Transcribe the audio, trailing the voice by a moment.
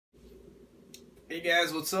Hey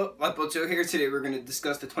guys, what's up? Lightboltjoe here. Today we're going to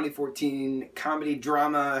discuss the 2014 comedy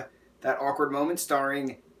drama That Awkward Moment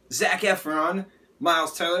starring Zac Efron,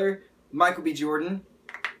 Miles Teller, Michael B. Jordan.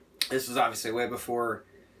 This was obviously way before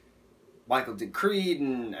Michael did Creed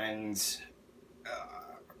and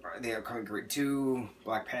the upcoming Creed 2,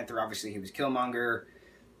 Black Panther. Obviously he was Killmonger.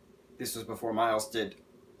 This was before Miles did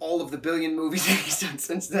all of the billion movies that he's done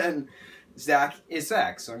since then. Zac is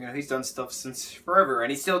Zac, so he's done stuff since forever, and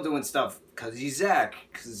he's still doing stuff because he's Zac.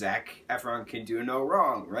 Because Zac Efron can do no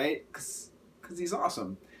wrong, right? Because he's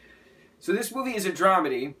awesome. So this movie is a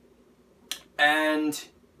dramedy, and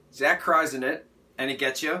Zac cries in it, and it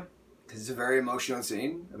gets you because it's a very emotional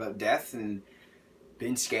scene about death and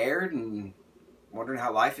being scared and wondering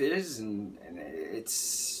how life is, and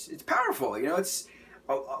it's powerful. It's.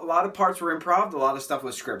 A lot of parts were improv, a lot of stuff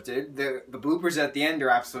was scripted. The bloopers at the end are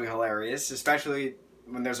absolutely hilarious, especially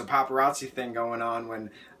when there's a paparazzi thing going on when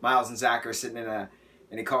Miles and Zac are sitting in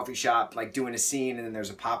a coffee shop, like doing a scene, and then there's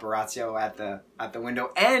a paparazzi at the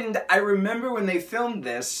window. And I remember when they filmed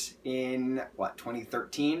this in,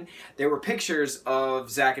 2013, there were pictures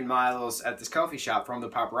of Zac and Miles at this coffee shop from the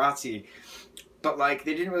paparazzi. But,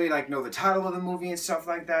 they didn't really, know the title of the movie and stuff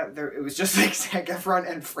like that. It was just, Zac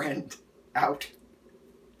Efron and friend out.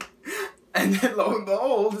 And then lo and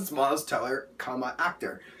behold, it's Miles Teller,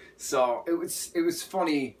 actor. So it was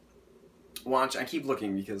funny. Watch, I keep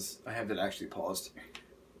looking because I have it actually paused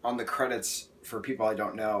on the credits for people I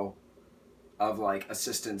don't know of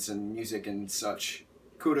assistants and music and such.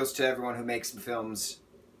 Kudos to everyone who makes the films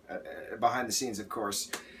behind the scenes, of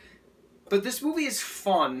course. But this movie is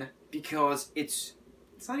fun because it's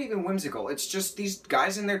not even whimsical. It's just these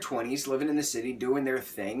guys in their 20s living in the city doing their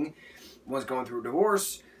thing. One's going through a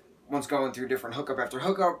divorce. One's going through different hookup after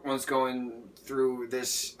hookup. One's going through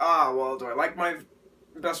this, do I like my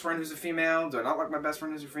best friend who's a female? Do I not like my best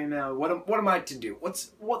friend who's a female? What am I to do?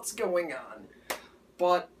 What's going on?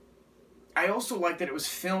 But I also like that it was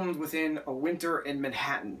filmed within a winter in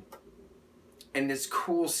Manhattan. And it's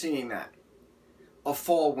cool seeing that. A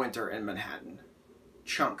fall winter in Manhattan.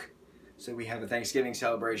 Chunk. So we have a Thanksgiving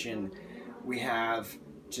celebration. We have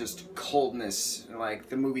just coldness.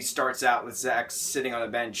 The movie starts out with Zac sitting on a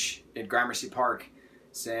bench at Gramercy Park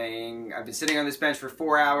saying, I've been sitting on this bench for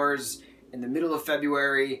 4 hours in the middle of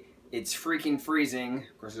February. It's freaking freezing.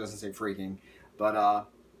 Of course, it doesn't say freaking. But,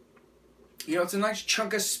 it's a nice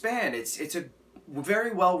chunk of span. It's a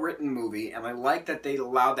very well-written movie, and I like that they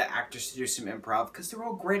allowed the actors to do some improv because they're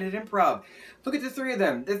all great at improv. Look at the three of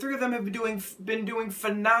them. The three of them have been doing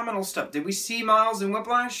phenomenal stuff. Did we see Miles in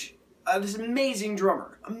Whiplash? This amazing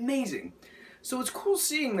drummer. Amazing. So it's cool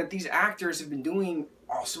seeing that these actors have been doing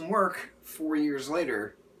awesome work 4 years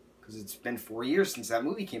later, because it's been 4 years since that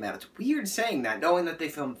movie came out. It's weird saying that, knowing that they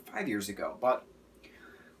filmed 5 years ago, but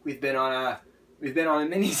we've been on a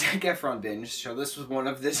mini Zac Efron binge, so this was one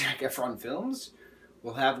of the Zac Efron films.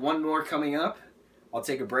 We'll have one more coming up. I'll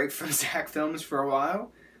take a break from Zac films for a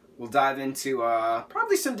while. We'll dive into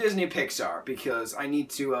probably some Disney Pixar, because I need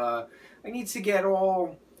to get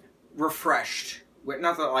all refreshed.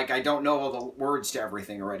 Not that I don't know all the words to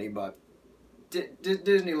everything already, but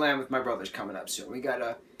Disneyland with my brother's coming up soon. We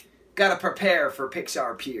gotta prepare for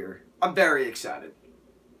Pixar Pier. I'm very excited.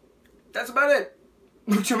 That's about it.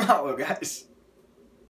 Mucho mahalo, guys.